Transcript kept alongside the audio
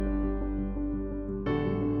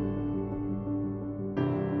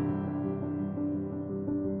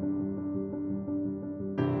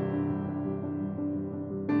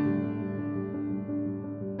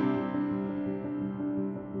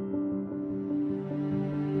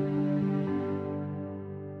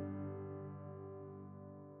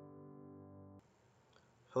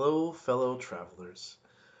Hello, fellow travelers.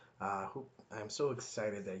 I'm so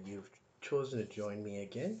excited that you've chosen to join me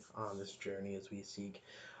again on this journey as we seek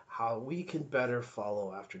how we can better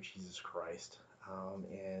follow after Jesus Christ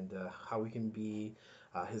and how we can be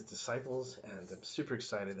his disciples. And I'm super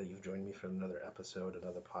excited that you've joined me for another episode,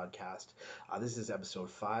 another podcast. This is episode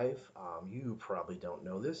 5. You probably don't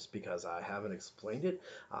know this because I haven't explained it,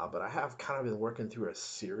 but I have kind of been working through a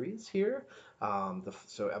series here.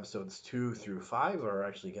 So episodes 2 through 5 are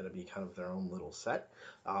actually going to be kind of their own little set.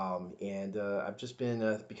 And I've just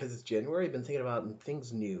been, because it's January, I've been thinking about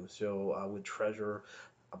things new. So with Treasure,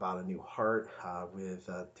 about a new heart, with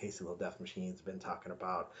Tasty Little Death Machines, been talking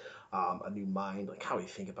about a new mind, like how we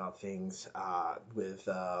think about things, with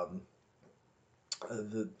the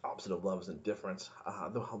opposite of love is indifference,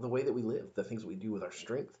 the way that we live, the things that we do with our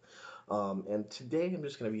strength. And today I'm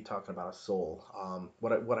just going to be talking about a soul.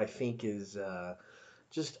 What I think is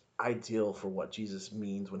just ideal for what Jesus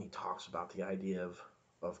means when he talks about the idea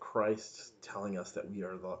of Christ telling us that we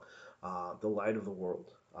are the light of the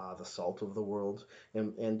world, the salt of the world,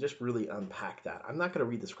 and just really unpack that. I'm not going to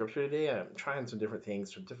read the scripture today. I'm trying some different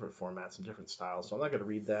things from different formats and different styles, so I'm not going to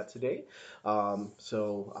read that today. I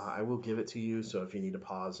will give it to you. So if you need to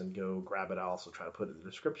pause and go grab it, I'll also try to put it in the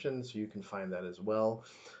description so you can find that as well.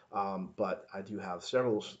 But I do have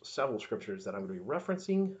several scriptures that I'm going to be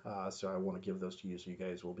referencing, so I want to give those to you so you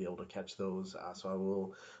guys will be able to catch those. So I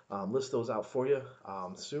will list those out for you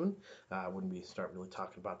soon when we start really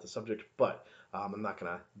talking about the subject. But I'm not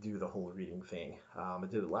going to do the whole reading thing. I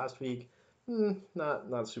did it last week.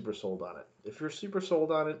 Not super sold on it. If you're super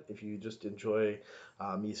sold on it, if you just enjoy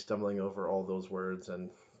me stumbling over all those words and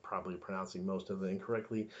probably pronouncing most of them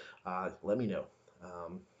incorrectly, let me know.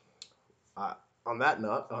 Um, uh, on that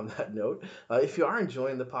note, if you are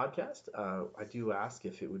enjoying the podcast, I do ask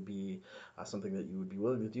if it would be something that you would be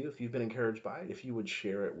willing to do. If you've been encouraged by it, if you would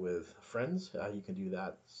share it with friends, you can do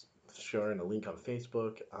that. Sharing a link on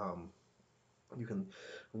Facebook. You can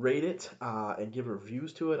rate it and give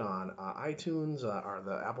reviews to it on iTunes or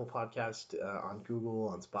the Apple Podcast, on Google,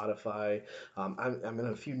 on Spotify. I'm in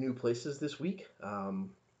a few new places this week.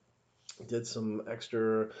 Did some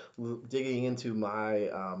extra digging into my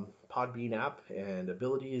Podbean app and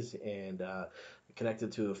abilities and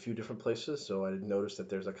connected to a few different places. So I noticed that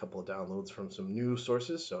there's a couple of downloads from some new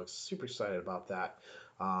sources. So I'm super excited about that.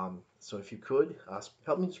 So if you could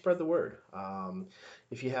help me spread the word.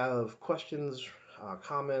 If you have questions,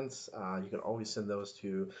 comments, you can always send those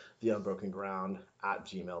to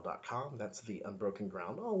theunbrokenground@gmail.com. That's the Unbroken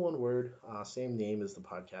Ground, all one word, same name as the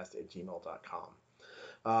podcast at gmail.com.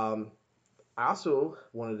 Um, I also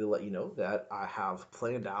wanted to let you know that I have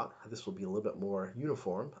planned out. This will be a little bit more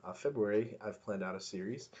uniform. February, I've planned out a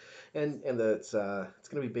series, and that's it's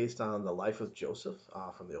going to be based on the life of Joseph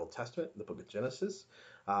from the Old Testament, the Book of Genesis.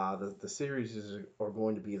 The series are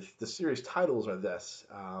going to be the series titles are this: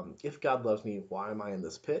 If God loves me, why am I in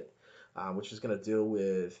this pit? Which is going to deal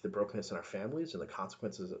with the brokenness in our families and the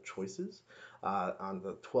consequences of choices. On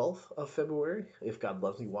the 12th of February, If God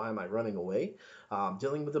loves me, why am I running away?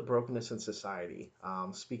 Dealing with the brokenness in society.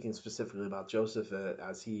 Speaking specifically about Joseph,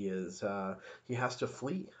 as he has to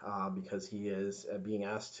flee because he is being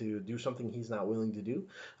asked to do something he's not willing to do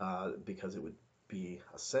because it would be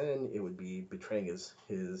a sin. It would be betraying his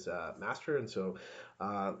master, and so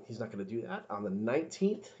he's not going to do that. On the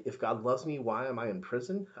 19th, If God loves me, why am I in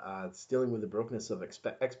prison? It's dealing with the brokenness of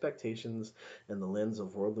expectations and the lens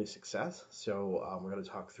of worldly success. So we're going to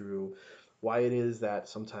talk through why it is that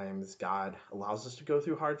sometimes God allows us to go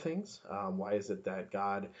through hard things. Why is it that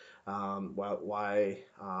God, why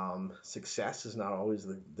success is not always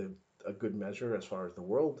the a good measure as far as the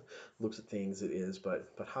world looks at things it is,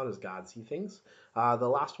 but how does God see things? The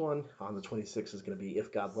last one on the 26th is going to be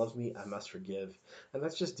If God loves me, I must forgive. And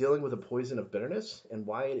that's just dealing with the poison of bitterness and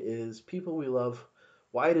why it is the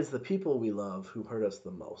people we love who hurt us the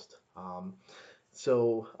most.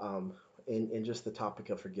 So, in just the topic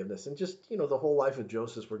of forgiveness and just, the whole life of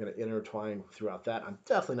Joseph, we're going to intertwine throughout that. I'm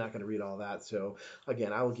definitely not going to read all that. So,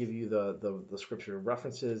 again, I will give you the scripture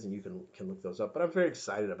references and you can look those up. But I'm very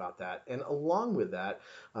excited about that. And along with that,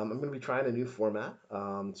 I'm going to be trying a new format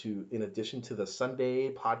in addition to the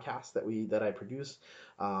Sunday podcast that I produce.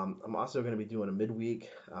 I'm also going to be doing a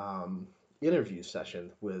midweek. Interview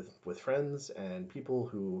session with friends and people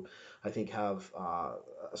who I think have a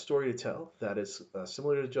story to tell that is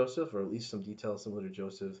similar to Joseph, or at least some details similar to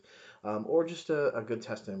Joseph, or just a good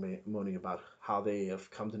testimony about how they have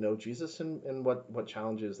come to know Jesus and what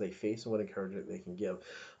challenges they face and what encouragement they can give.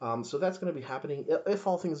 So that's going to be happening if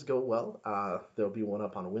all things go well. There'll be one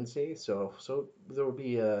up on Wednesday, so there will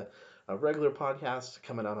be a regular podcast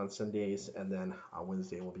coming out on Sundays, and then on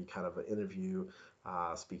Wednesday will be kind of an interview,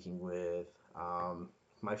 speaking with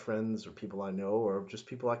my friends or people I know, or just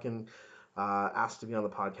people I can ask to be on the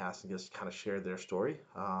podcast and just kind of share their story.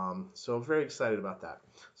 So I'm very excited about that.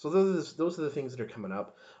 So those are the things that are coming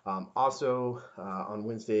up. Also, on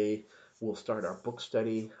Wednesday, we'll start our book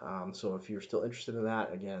study. So if you're still interested in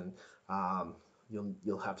that, again,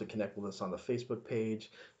 you'll have to connect with us on the Facebook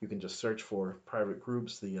page. You can just search for private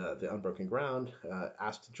groups, the Unbroken Ground,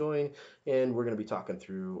 ask to join, and we're going to be talking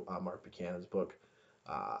through Mark Buchanan's book,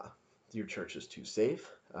 uh, Your Church is Too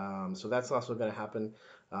Safe. So that's also going to happen.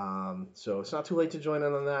 So it's not too late to join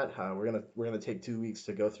in on that. We're gonna take 2 weeks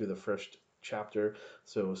to go through the first chapter,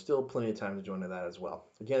 so still plenty of time to join in that as well.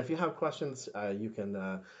 Again, if you have questions, you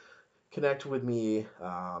can connect with me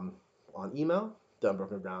on email,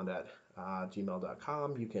 theunbrokenground at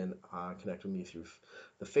gmail.com. You can connect with me through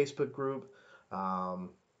the Facebook group.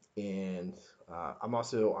 And I'm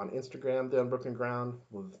also on Instagram, The Unbroken Ground,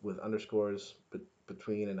 with underscores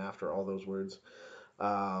between and after all those words.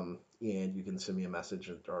 And you can send me a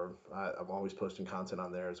message, or I'm always posting content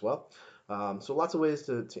on there as well. So lots of ways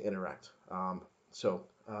to interact. So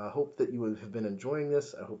hope that you have been enjoying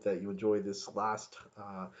this. I hope that you enjoyed this last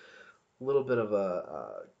little bit of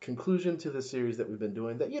a conclusion to the series that we've been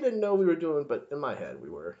doing that you didn't know we were doing, but in my head we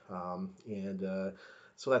were. And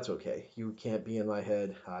so that's okay. You can't be in my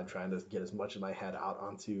head trying to get as much of my head out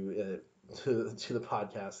onto to the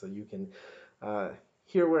podcast so you can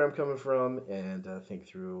hear where I'm coming from and think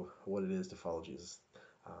through what it is to follow Jesus.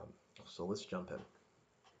 So let's jump in.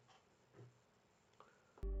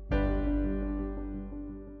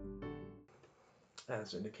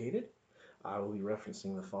 As indicated, I will be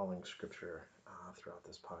referencing the following scripture throughout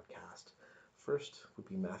this podcast. First would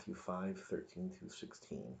be Matthew 5:13 through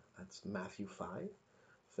 16. That's Matthew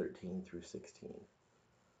 5:13 through 16.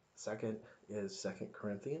 Second is 2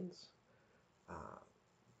 Corinthians uh,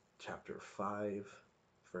 chapter 5,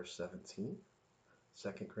 verse 17. 2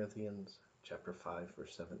 Corinthians chapter 5,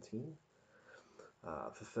 verse 17.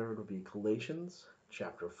 The third would be Galatians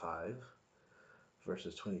chapter 5,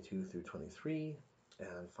 verses 22 through 23.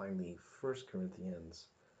 And finally, 1 Corinthians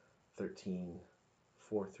 13,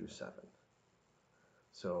 4 through 7.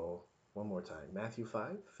 So one more time, Matthew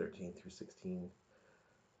 5:13 through 16,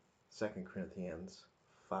 2 Corinthians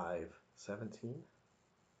 5:17,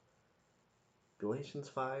 Galatians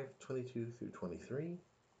 5:22 through 23,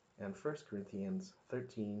 and 1 Corinthians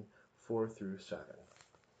 13, 4 through 7.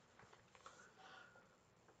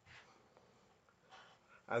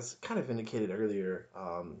 As kind of indicated earlier,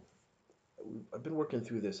 I've been working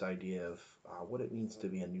through this idea of what it means to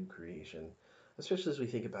be a new creation, especially as we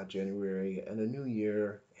think about January and a new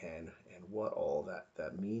year and what all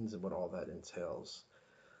that means and what all that entails.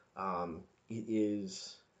 It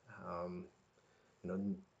is, um, you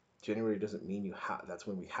know, January doesn't mean that's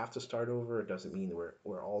when we have to start over. It doesn't mean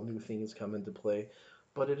where all new things come into play,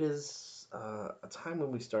 but it is a time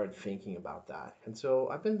when we start thinking about that. And so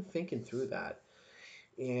I've been thinking through that,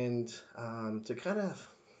 and to kind of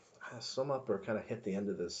sum up or kind of hit the end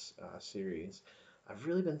of this series, I've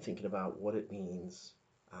really been thinking about what it means,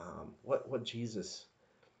 what Jesus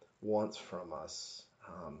wants from us,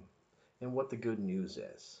 and what the good news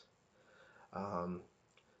is. Um,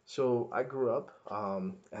 so I grew up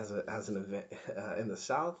as an event in the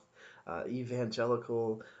South,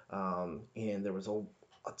 evangelical, and there was a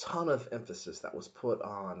ton of emphasis that was put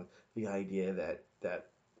on the idea that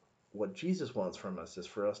what Jesus wants from us is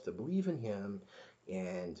for us to believe in Him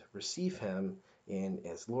and receive Him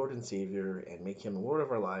as Lord and Savior and make Him Lord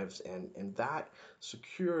of our lives, and that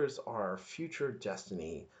secures our future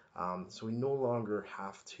destiny. So we no longer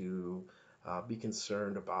have to be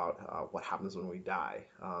concerned about what happens when we die.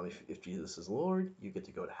 If Jesus is Lord, you get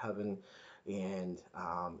to go to heaven, and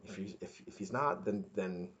if He's not,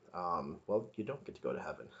 then well, you don't get to go to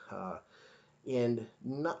heaven. And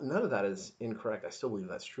none of that is incorrect. I still believe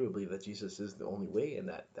that's true. I believe that Jesus is the only way, and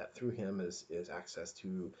that through Him is access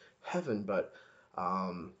to heaven. But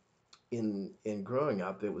in growing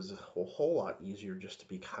up, it was a whole lot easier just to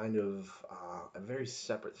be kind of a very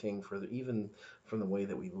separate thing even from the way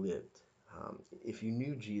that we lived. If you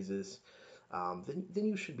knew Jesus, then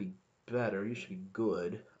you should be better. You should be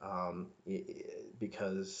good,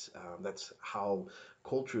 because that's how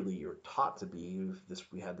culturally you're taught to be.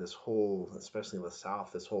 We had this whole, especially in the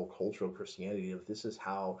South, this whole cultural Christianity of this is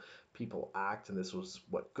how people act, and this was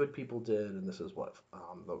what good people did, and this is what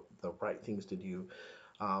the right things to do.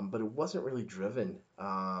 But it wasn't really driven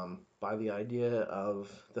by the idea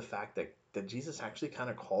of the fact that Jesus actually kind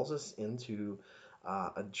of calls us into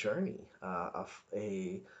a journey, of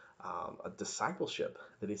a a discipleship,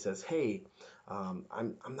 that he says, hey,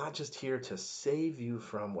 I'm not just here to save you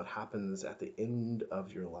from what happens at the end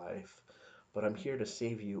of your life, but I'm here to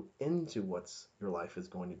save you into what's your life is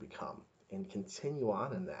going to become and continue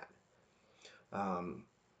on in that. Um,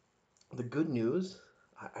 the good news,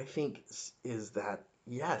 I think, is that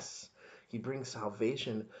yes, he brings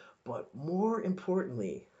salvation, but more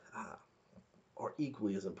importantly, uh, or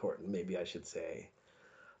equally as important, maybe I should say,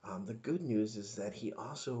 the good news is that he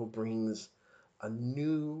also brings a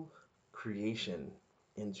new creation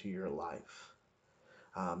into your life.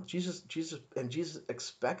 Jesus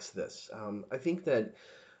expects this. I think that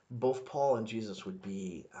both Paul and Jesus would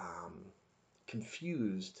be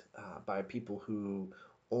confused by people who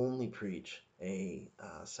only preach a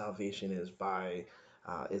salvation is by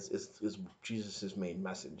is Jesus's main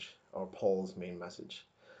message or Paul's main message.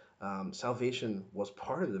 Salvation was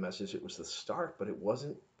part of the message. It was the start, but it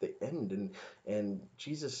wasn't the end. And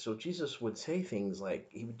Jesus would say things like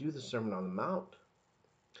he would do the Sermon on the Mount,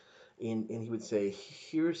 and he would say,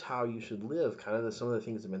 "Here's how you should live." Kind of some of the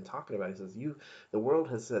things I've been talking about. He says, the world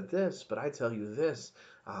has said this, but I tell you this.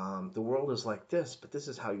 The world is like this, but this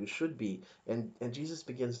is how you should be. And Jesus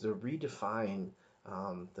begins to redefine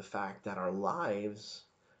the fact that our lives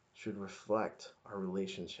should reflect our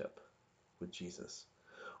relationship with Jesus.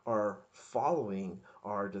 Our following,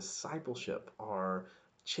 our discipleship, our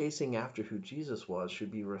chasing after who Jesus was should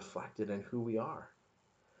be reflected in who we are.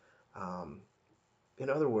 Um, in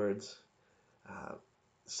other words, uh,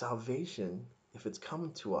 salvation, if it's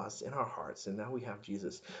come to us in our hearts, and now we have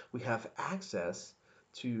Jesus, we have access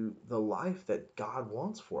to the life that God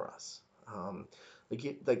wants for us.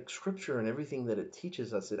 Like Scripture and everything that it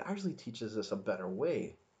teaches us, it actually teaches us a better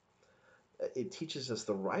way. It teaches us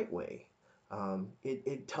the right way.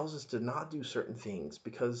 It tells us to not do certain things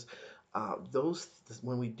because those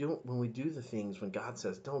when we do the things when God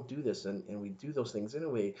says don't do this and we do those things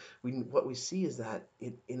anyway, what we see is that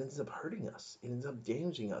it ends up hurting us. It ends up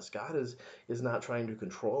damaging us. God is not trying to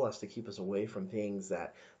control us to keep us away from things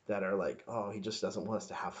that are like, oh, he just doesn't want us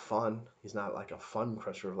to have fun. He's not like a fun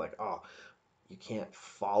crusher of like, oh, you can't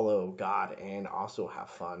follow God and also have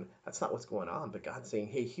fun. That's not what's going on. But God's saying,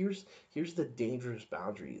 hey, here's the dangerous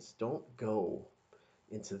boundaries. Don't go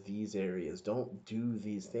into these areas. Don't do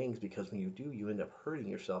these things because when you do, you end up hurting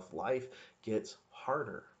yourself. Life gets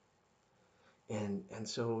harder. And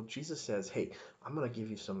so Jesus says, hey, I'm going to give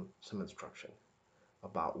you some instruction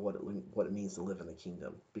about what it means to live in the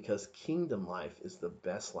kingdom, because kingdom life is the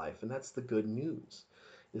best life, and that's the good news,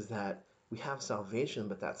 is that we have salvation,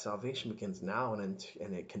 but that salvation begins now and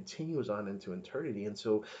it continues on into eternity. And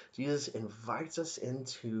so Jesus invites us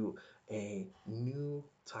into a new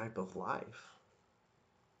type of life,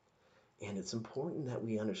 and it's important that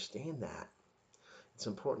we understand that. It's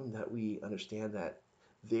important that we understand that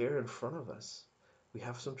there in front of us we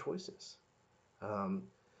have some choices. Um,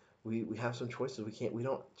 we have some choices. We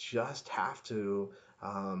don't just have to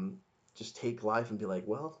um, just take life and be like,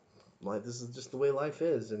 well, this is just the way life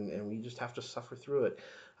is, and we just have to suffer through it.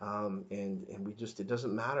 And we just, it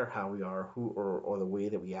doesn't matter how we are, who or the way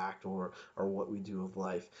that we act or what we do with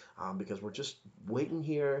life, because we're just waiting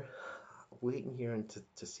here and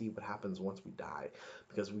to see what happens once we die,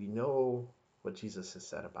 because we know what Jesus has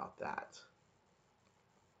said about that.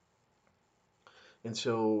 And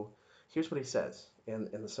so here's what he says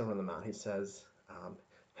in the Sermon on the Mount. He says,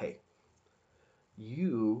 hey,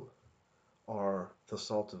 you are the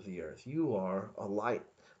salt of the earth. You are a light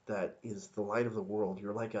that is the light of the world.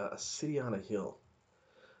 You're like a city on a hill.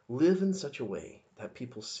 Live in such a way that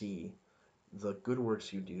people see the good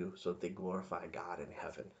works you do so that they glorify God in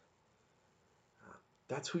heaven.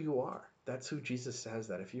 That's who you are. That's who Jesus says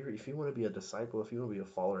that. If you want to be a disciple, if you want to be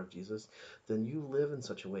a follower of Jesus, then you live in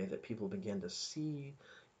such a way that people begin to see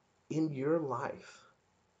in your life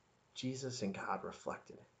Jesus and God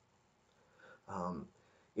reflected. Um,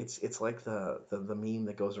 it's like the meme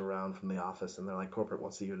that goes around from The Office, and they're like, corporate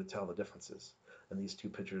wants you to tell the differences, and these two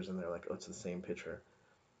pictures, and they're like, oh, it's the same picture.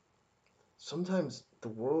 Sometimes the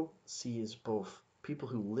world sees both people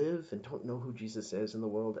who live and don't know who Jesus is in the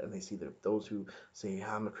world, and they see those who say,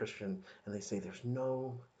 yeah, I'm a Christian, and they say there's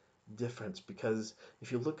no difference. Because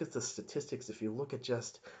if you look at the statistics, if you look at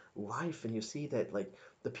just life, and you see that like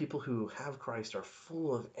the people who have Christ are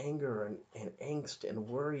full of anger and angst and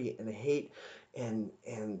worry and hate, and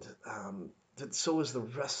that so is the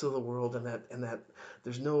rest of the world, and that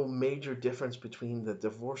there's no major difference between the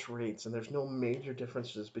divorce rates, and there's no major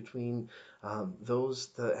differences between and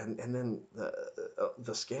then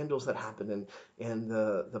the scandals that happen, and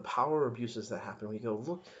the power abuses that happen. We go,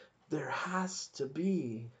 look, there has to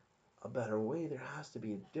be a better way. There has to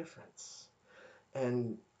be a difference.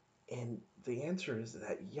 And And the answer is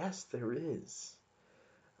that yes, there is.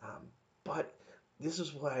 Um, but this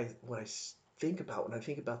is what I think about when I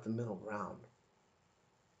think about the middle ground.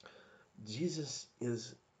 Jesus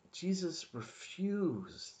is Jesus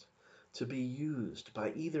refused to be used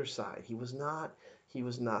by either side. He was not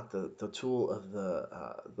the tool of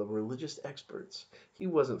the religious experts. He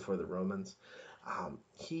wasn't for the Romans.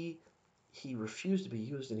 He refused to be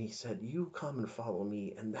used, and he said, "You come and follow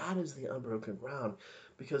me," and that is the unbroken ground,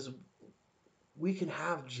 because we can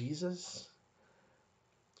have Jesus,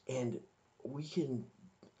 and we can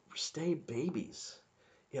stay babies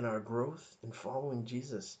in our growth in following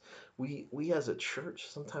Jesus. We as a church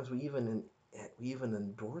sometimes we even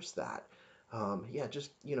endorse that. Yeah,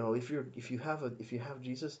 just if you have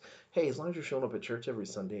Jesus, hey, as long as you're showing up at church every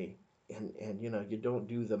Sunday, and you don't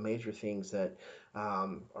do the major things that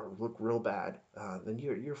or look real bad, then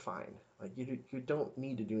you're fine. Like you don't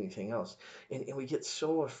need to do anything else. And we get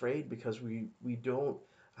so afraid because we don't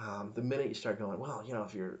the minute you start going, well,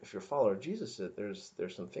 if you're a follower of Jesus,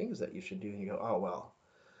 there's some things that you should do, and you go, oh well,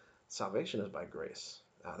 salvation is by grace.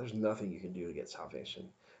 There's nothing you can do to get salvation,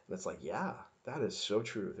 and it's like, yeah, that is so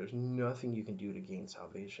true. There's nothing you can do to gain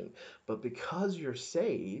salvation, but because you're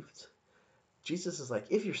saved, Jesus is like,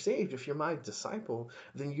 if you're saved, if you're my disciple,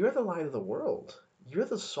 then you're the light of the world. You're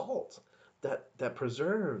the salt that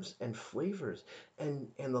preserves and flavors,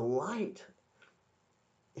 and the light,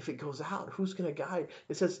 if it goes out, who's going to guide?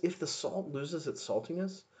 It says, if the salt loses its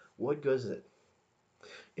saltiness, what good is it?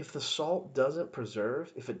 If the salt doesn't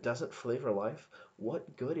preserve, if it doesn't flavor life,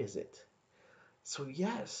 what good is it? So,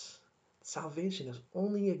 yes, salvation is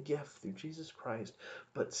only a gift through Jesus Christ,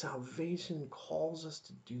 but salvation calls us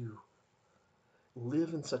to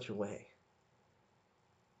live in such a way.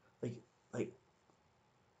 Like, like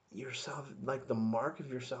like the mark of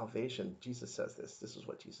your salvation. Jesus says this. This is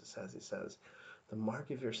what Jesus says. He says, the mark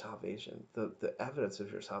of your salvation, the evidence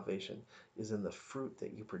of your salvation is in the fruit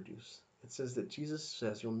that you produce. It says that Jesus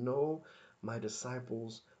says, you'll know my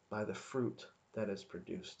disciples by the fruit that is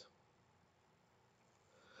produced.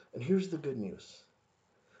 And here's the good news.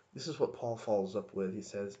 This is what Paul follows up with. He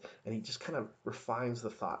says, and he just kind of refines the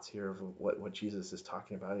thoughts here of what Jesus is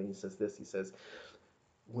talking about. And he says this, he says,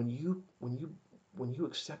 when you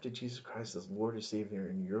accepted Jesus Christ as Lord and Savior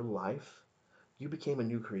in your life, you became a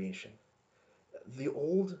new creation. The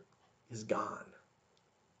old is gone.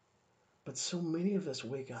 But so many of us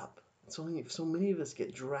wake up. So many of us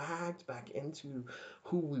get dragged back into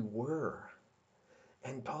who we were.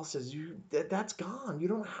 And Paul says, that's gone. You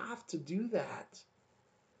don't have to do that.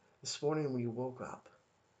 This morning when you woke up,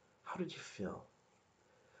 how did you feel?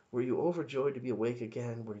 Were you overjoyed to be awake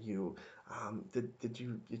again? Were you did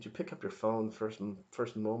you pick up your phone first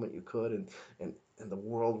moment you could, and the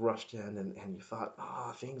world rushed in, and you thought,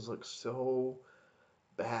 things look so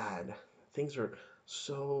bad. Things are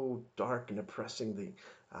so dark and depressing.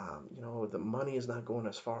 The money is not going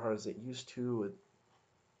as far as it used to. With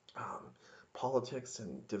politics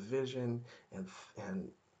and division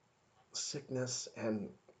and sickness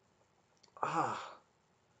ah.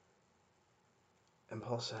 And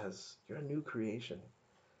Paul says, you're a new creation.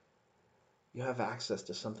 You have access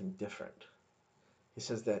to something different. He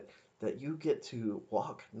says that you get to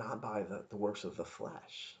walk not by the works of the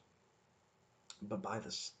flesh, but by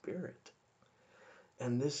the Spirit.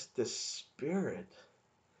 And this Spirit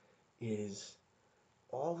is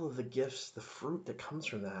all of the gifts, the fruit that comes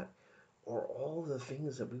from that, or all the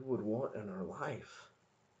things that we would want in our life.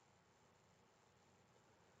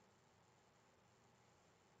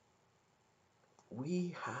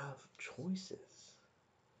 We have choices.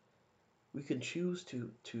 We can choose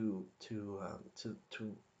to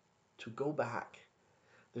go back.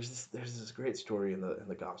 There's this great story in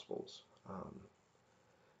the Gospels.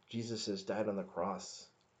 Jesus has died on the cross.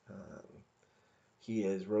 Um, he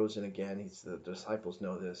is risen again. The disciples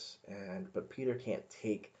know this, but Peter can't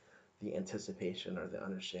take the anticipation or the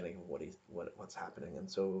understanding of what's happening,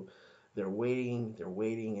 and so they're waiting,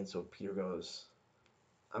 and so Peter goes,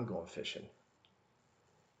 "I'm going fishing."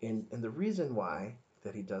 And the reason why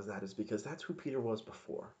that he does that is because that's who Peter was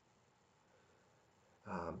before.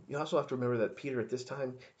 You also have to remember that Peter at this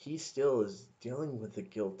time, he still is dealing with the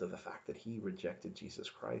guilt of the fact that he rejected Jesus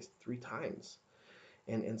Christ 3 times.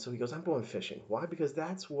 And so he goes, I'm going fishing. Why? Because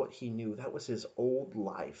that's what he knew. That was his old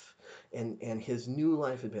life. And his new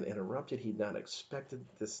life had been interrupted. He'd not expected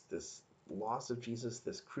this loss of Jesus,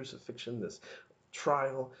 this crucifixion, this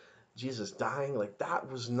trial, Jesus dying. Like that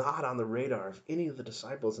was not on the radar of any of the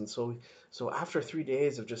disciples. And so after 3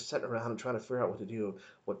 days of just sitting around and trying to figure out what to do,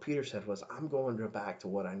 what Peter said was, I'm going back to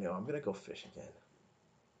what I know. I'm going to go fish again.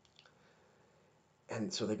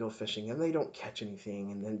 And so they go fishing and they don't catch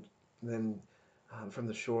anything. And then And then from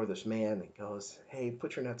the shore, this man goes, "Hey,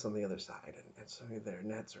 put your nets on the other side." And so their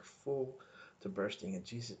nets are full to bursting. And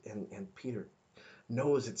Jesus and Peter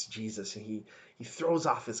knows it's Jesus, and he throws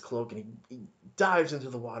off his cloak and he dives into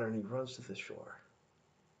the water and he runs to the shore.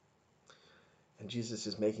 And Jesus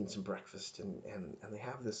is making some breakfast, and they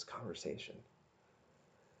have this conversation.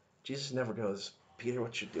 Jesus never goes, "Peter,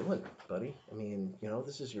 what you doing, buddy? I mean,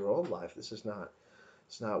 this is your old life. This is not.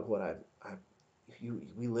 It's not what I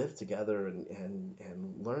we lived together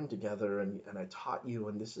and learned together, and I taught you,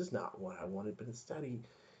 and this is not what I wanted." But instead, he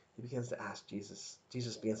begins to ask Jesus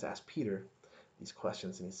begins to ask Peter these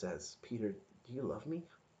questions, and he says, "Peter, do you love me?"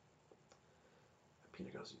 And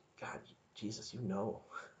Peter goes, "God, Jesus, you know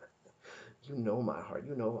my heart.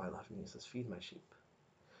 You know I love you." And he says, "Feed my sheep."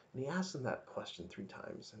 And he asks him that question 3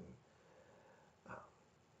 times, um,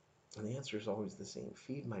 and the answer is always the same: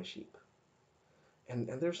 feed my sheep. And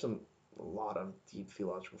there's a lot of deep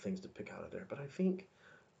theological things to pick out of there, but I think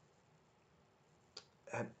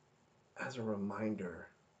at, as a reminder,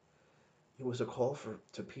 it was a call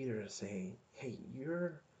to Peter to say, "Hey,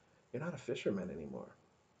 you're not a fisherman anymore.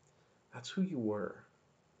 That's who you were.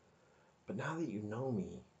 But now that you know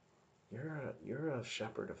me, you're a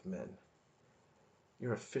shepherd of men.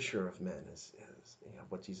 You're a fisher of men." Is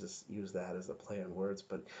what Jesus used that as a play on words,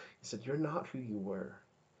 but he said, "You're not who you were.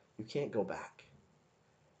 You can't go back.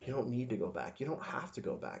 You don't need to go back. You don't have to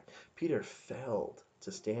go back." Peter failed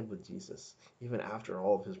to stand with Jesus even after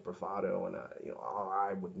all of his bravado and "Oh,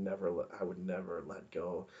 I would never let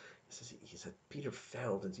go." He said Peter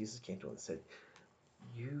failed, and Jesus came to him and said,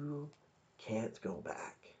 "You can't go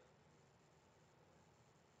back.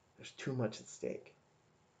 There's too much at stake."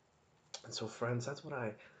 And so, friends, that's what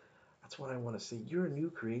I want to say. You're a new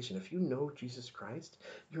creation. If you know Jesus Christ,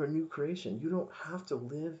 you're a new creation. You don't have to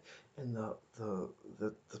live in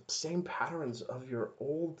the same patterns of your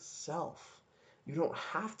old self. You don't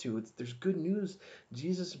have to. There's good news.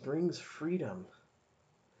 Jesus brings freedom,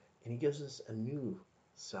 and he gives us a new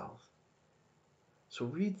self. So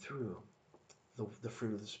read through the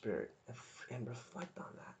fruit of the Spirit and reflect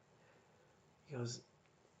on that. He goes,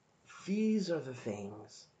 these are the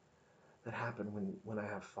things that happen when I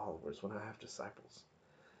have followers, when I have disciples.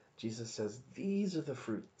 Jesus says, these are the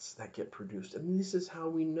fruits that get produced, and this is how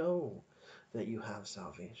we know that you have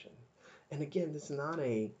salvation. And again, it's not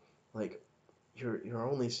like you're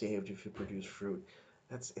only saved if you produce fruit.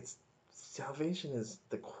 It's salvation is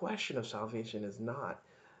the question of salvation is not,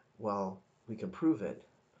 well, we can prove it,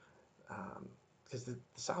 because the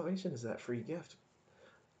salvation is that free gift.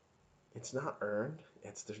 It's not earned.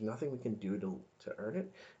 There's nothing we can do to earn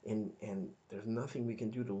it, and there's nothing we can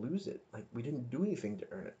do to lose it. Like, we didn't do anything to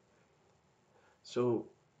earn it. So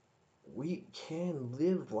we can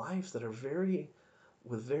live lives that are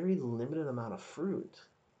with very limited amount of fruit,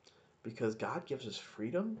 because God gives us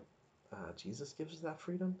freedom. Jesus gives us that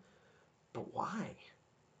freedom. But why?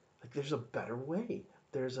 Like, there's a better way.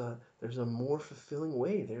 There's a more fulfilling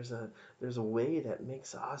way. There's a way that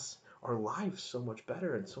makes our lives so much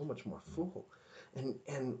better and so much more full.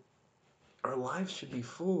 And our lives should be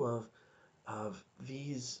full of uh,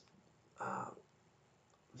 these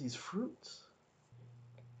fruits.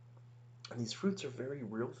 And these fruits are very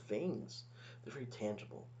real things. They're very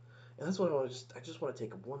tangible. And that's what I just want to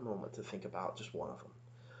take one moment to think about just one of them.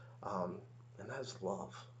 And that is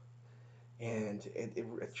love. And it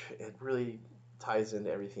really ties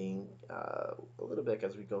into everything a little bit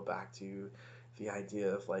as we go back to the idea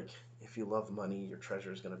of, like, if you love money, your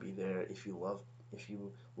treasure is going to be there. If you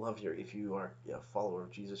are a follower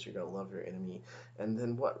of Jesus, you're going to love your enemy. And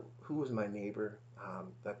then who is my neighbor?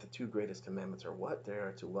 That the two greatest commandments are what? They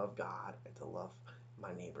are to love God and to love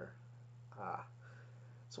my neighbor. Ah,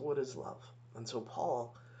 so what is love? And so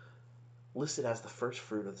Paul listed as the first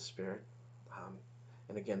fruit of the Spirit. Um,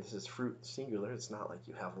 and again, this is fruit singular. It's not like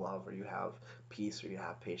you have love or you have peace or you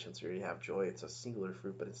have patience or you have joy. It's a singular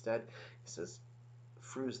fruit, but instead, he says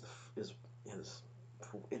fruit is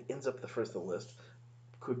it ends up the first of the list.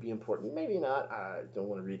 Could be important, maybe not. I don't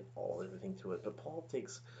want to read everything to it, but Paul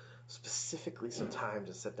takes specifically some time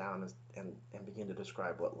to sit down and begin to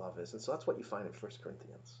describe what love is. And so that's what you find in 1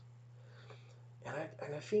 Corinthians. And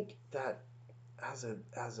I think that as a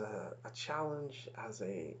challenge, as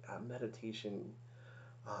a meditation,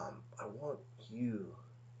 I want you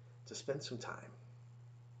to spend some time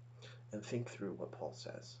and think through what Paul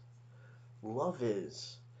says. Love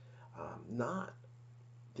is not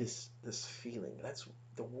this feeling. That's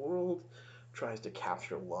the world tries to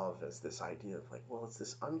capture love as this idea of, like, well, it's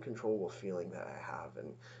this uncontrollable feeling that I have,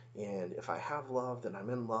 and if I have love, then I'm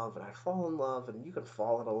in love, and I fall in love, and you can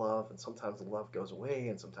fall out of love, and sometimes the love goes away,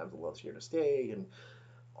 and sometimes the love's here to stay,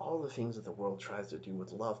 all the things that the world tries to do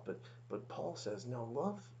with love, but Paul says no.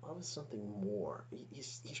 Love is something more.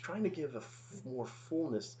 He's trying to give more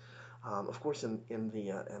fullness. Of course, in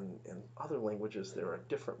other languages there are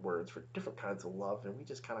different words for different kinds of love, and we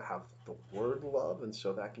just kind of have the word love, and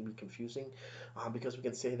so that can be confusing, because we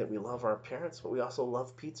can say that we love our parents, but we also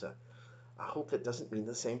love pizza. I hope that doesn't mean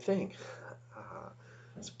the same thing. Uh,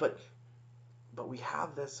 but we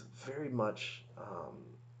have this very much,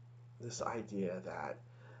 this idea that,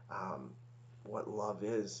 um, what love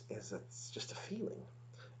is it's just a feeling,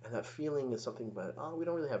 and that feeling is something, but we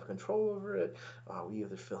don't really have control over it. We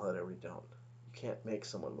either feel it or we don't. You can't make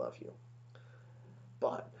someone love you.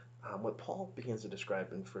 But what Paul begins to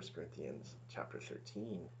describe in 1 Corinthians chapter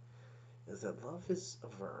 13 is that love is a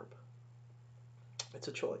verb. It's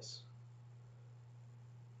a choice.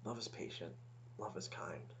 Love is patient. Love is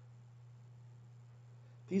kind.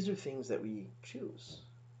 These are things that we choose.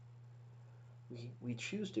 We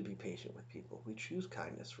choose to be patient with people. We choose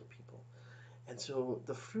kindness for people. And so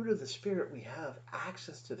the fruit of the Spirit, we have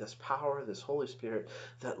access to this power, this Holy Spirit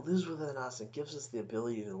that lives within us and gives us the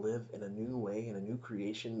ability to live in a new way, in a new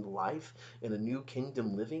creation life, in a new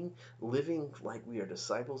kingdom living like we are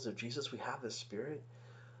disciples of Jesus. We have this Spirit.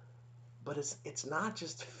 But it's not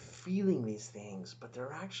just feeling these things, but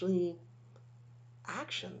they're actually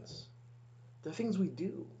actions. They're things we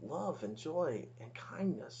do. Love and joy and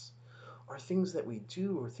kindness are things that we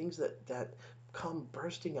do, or things that come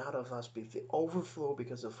bursting out of us, the overflow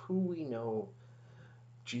because of who we know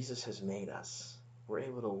Jesus has made us. We're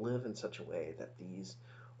able to live in such a way that these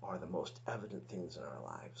are the most evident things in our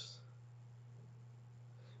lives.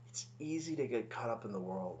 It's easy to get caught up in the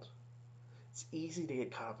world. It's easy to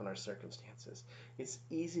get caught up in our circumstances. It's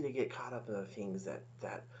easy to get caught up in the things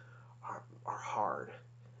that are hard,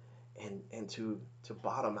 and to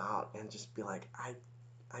bottom out and just be like, I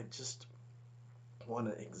just want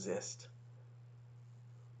to exist.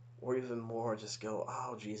 Or even more, just go,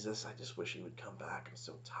 oh, Jesus, I just wish he would come back. I'm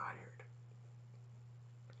so tired.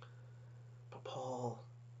 But Paul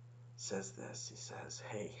says this. He says,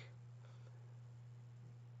 hey,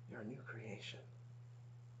 you're a new creation.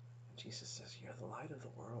 And Jesus says, you're the light of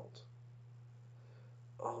the world.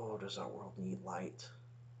 Oh, does our world need light?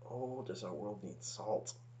 Oh, does our world need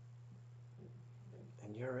salt?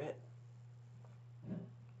 And you're it.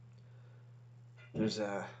 There's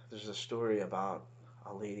a story about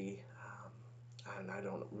a lady, and I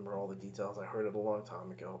don't remember all the details. I heard it a long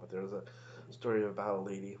time ago, but there was a story about a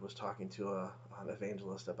lady who was talking to an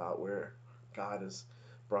evangelist about where God has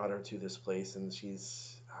brought her to this place, and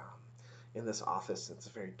she's in this office. It's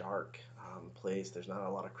a very dark place. There's not a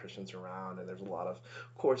lot of Christians around, and there's a lot of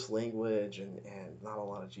coarse language, and not a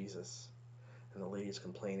lot of Jesus. And the lady's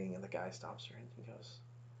complaining, and the guy stops her and he goes,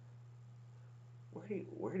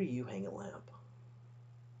 where do you hang a lamp?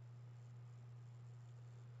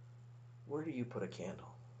 Where do you put a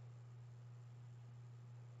candle?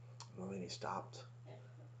 And the lady stopped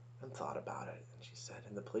and thought about it, and she said,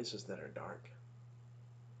 in the places that are dark.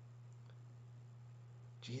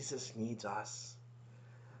 Jesus needs us.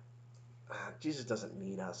 Jesus doesn't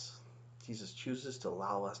need us. Jesus chooses to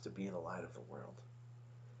allow us to be the light of the world.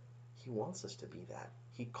 He wants us to be that.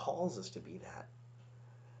 He calls us to be that.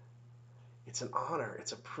 It's an honor.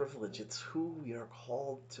 It's a privilege. It's who we are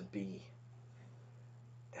called to be.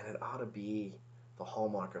 And it ought to be the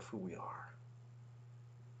hallmark of who we are.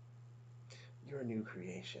 You're a new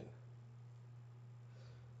creation.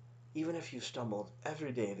 Even if you stumbled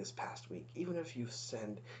every day this past week, even if you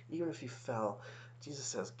sinned, even if you fell, Jesus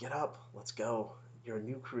says, get up, let's go. You're a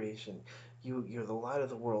new creation. You're the light of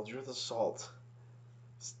the world. You're the salt.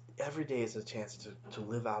 Every day is a chance to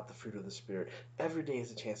live out the fruit of the Spirit. Every day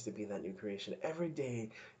is a chance to be that new creation. Every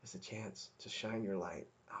day is a chance to shine your light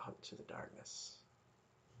out to the darkness.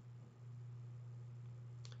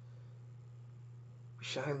 We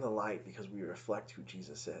shine the light because we reflect who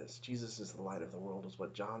Jesus is. Jesus is the light of the world, is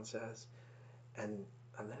what John says. And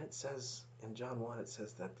then it says, in John 1, it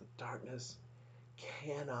says that the darkness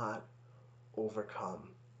cannot overcome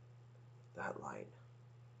that light.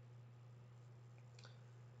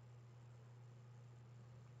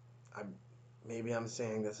 Maybe I'm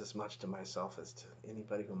saying this as much to myself as to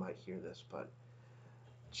anybody who might hear this, but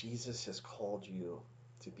Jesus has called you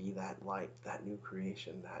to be that light, that new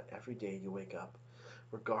creation, that every day you wake up,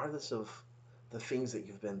 regardless of the things that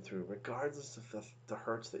you've been through, regardless of the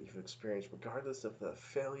hurts that you've experienced, regardless of the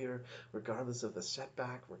failure, regardless of the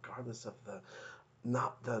setback, regardless of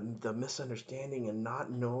the misunderstanding and not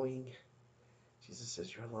knowing, Jesus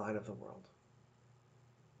says, you're the light of the world.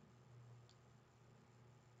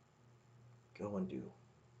 Go and do.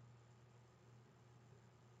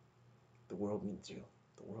 The world needs you.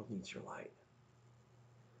 The world needs your light.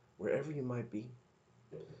 Wherever you might be,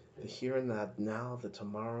 the here and that now, the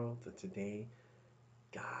tomorrow, the today,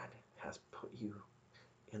 God has put you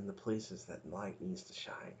in the places that light needs to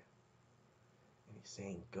shine. And he's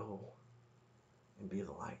saying, go and be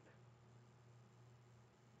the light.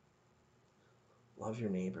 Love your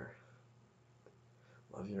neighbor.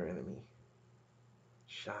 Love your enemy.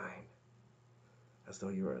 Shine as though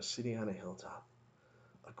you are a city on a hilltop,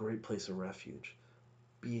 a great place of refuge.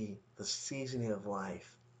 Be the seasoning of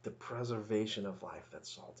life, the preservation of life that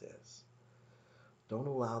salt is. Don't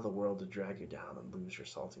allow the world to drag you down and lose your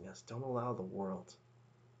saltiness. Don't allow the world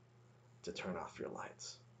to turn off your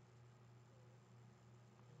lights.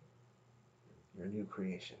 You're a new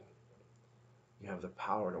creation. You have the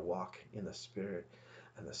power to walk in the Spirit,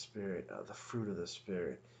 and the Spirit, the fruit of the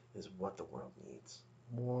Spirit, is what the world needs.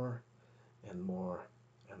 More and more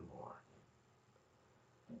and more.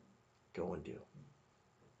 Go and do.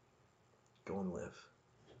 Go and live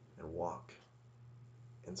and walk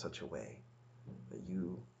in such a way that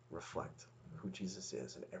you reflect who Jesus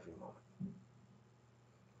is in every moment.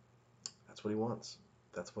 That's what he wants.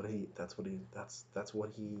 That's what he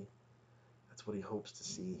hopes to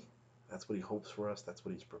see. That's what he hopes for us. That's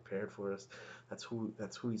what he's prepared for us. That's who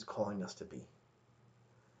he's calling us to be.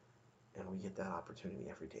 And we get that opportunity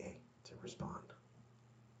every day to respond.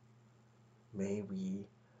 May we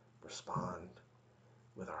respond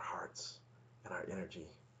with our hearts and our energy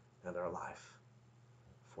and our life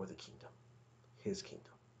for the kingdom, his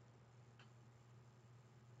kingdom.